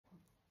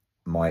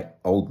my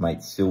old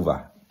mate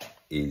silver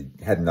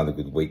had another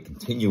good week,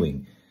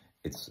 continuing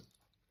its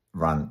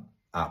run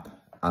up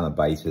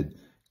unabated,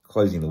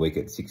 closing the week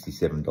at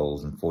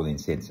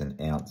 $67.14 an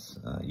ounce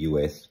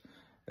US.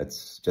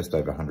 That's just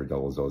over $100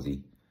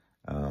 Aussie.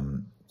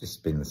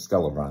 Just been a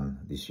stellar run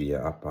this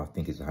year, up I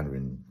think it's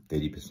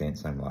 130%,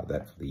 something like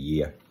that for the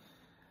year.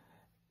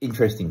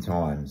 Interesting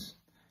times.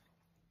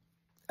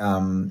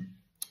 I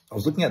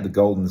was looking at the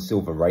gold and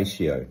silver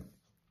ratio.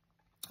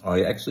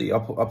 I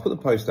put a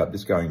post up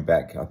just going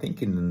back, I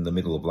think in the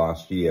middle of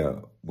last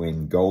year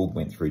when gold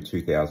went through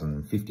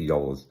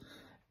 $2,050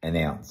 an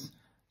ounce.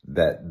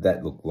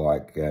 That looked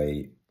like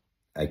a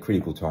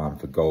critical time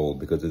for gold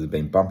because it had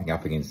been bumping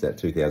up against that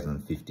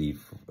 2,050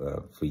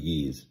 for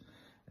years,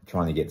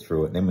 trying to get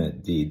through it. And then when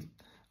it did,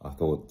 I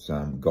thought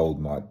gold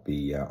might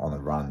be on a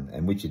run,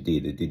 and which it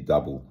did. It did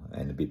double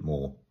and a bit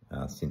more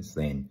since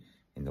then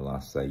in the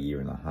last, say, year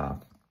and a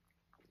half,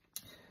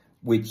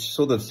 which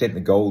sort of sent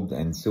the gold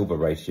and silver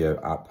ratio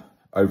up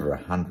over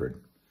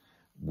 100,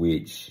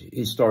 which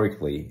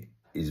historically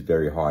is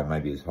very high,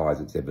 maybe as high as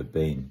it's ever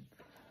been.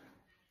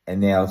 And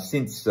now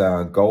since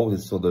gold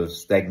has sort of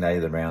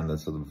stagnated around the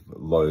sort of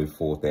low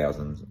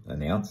 4,000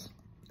 an ounce,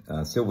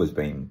 silver's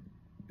been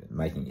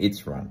making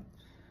its run.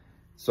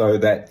 So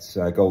that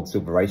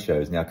gold-silver ratio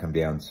has now come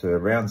down to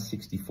around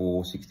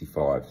 64,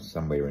 65,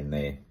 somewhere in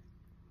there.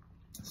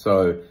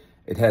 So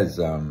it has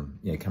come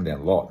down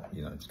a lot.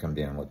 It's come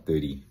down, what,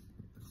 30,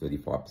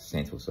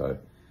 35% or so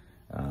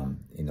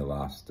in the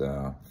last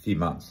few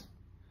months.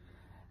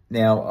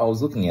 Now, I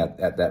was looking at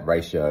that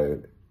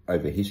ratio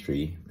over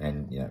history,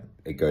 and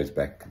it goes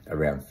back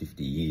around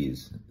 50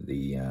 years,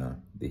 the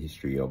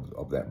history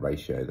of that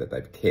ratio that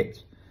they've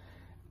kept.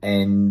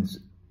 And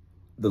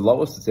the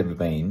lowest it's ever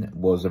been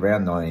was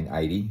around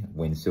 1980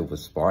 when silver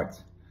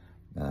spiked,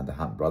 the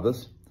Hunt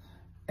brothers,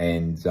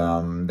 and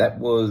that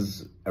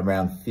was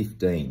around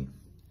 15.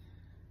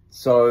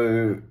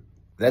 So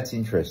that's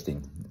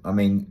interesting. I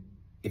mean,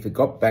 if it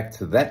got back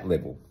to that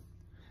level,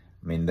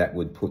 I mean, that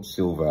would put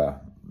silver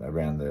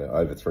around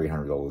over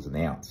 $300 an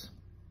ounce,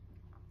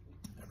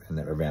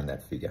 around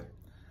that figure.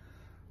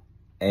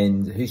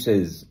 And who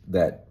says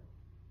that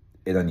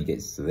it only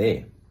gets to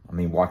there? I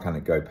mean, why can't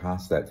it go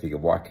past that figure?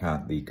 Why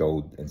can't the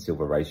gold and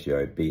silver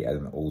ratio be at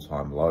an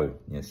all-time low,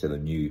 set a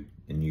new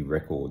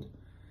record?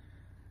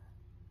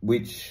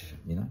 Which,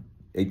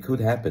 it could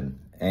happen.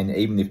 And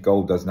even if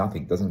gold does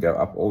nothing, doesn't go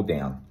up or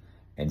down,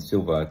 and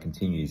silver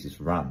continues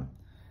this run,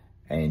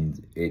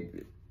 and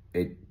it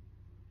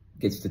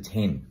gets to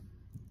 10,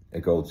 a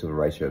gold-silver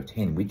ratio of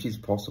 10, which is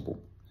possible,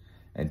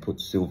 and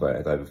puts silver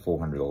at over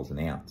 $400 an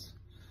ounce.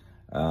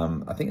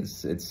 I think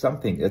it's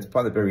something, it's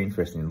probably very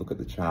interesting to look at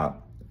the chart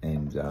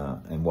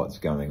and what's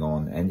going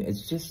on. And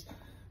it's just,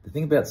 the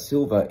thing about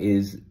silver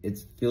is it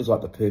feels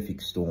like the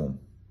perfect storm.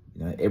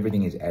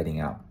 Everything is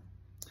adding up.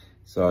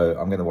 So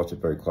I'm going to watch it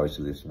very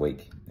closely this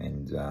week,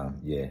 and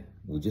yeah,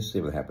 we'll just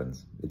see what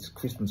happens. It's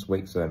Christmas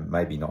week, so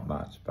maybe not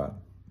much, but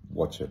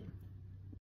watch it.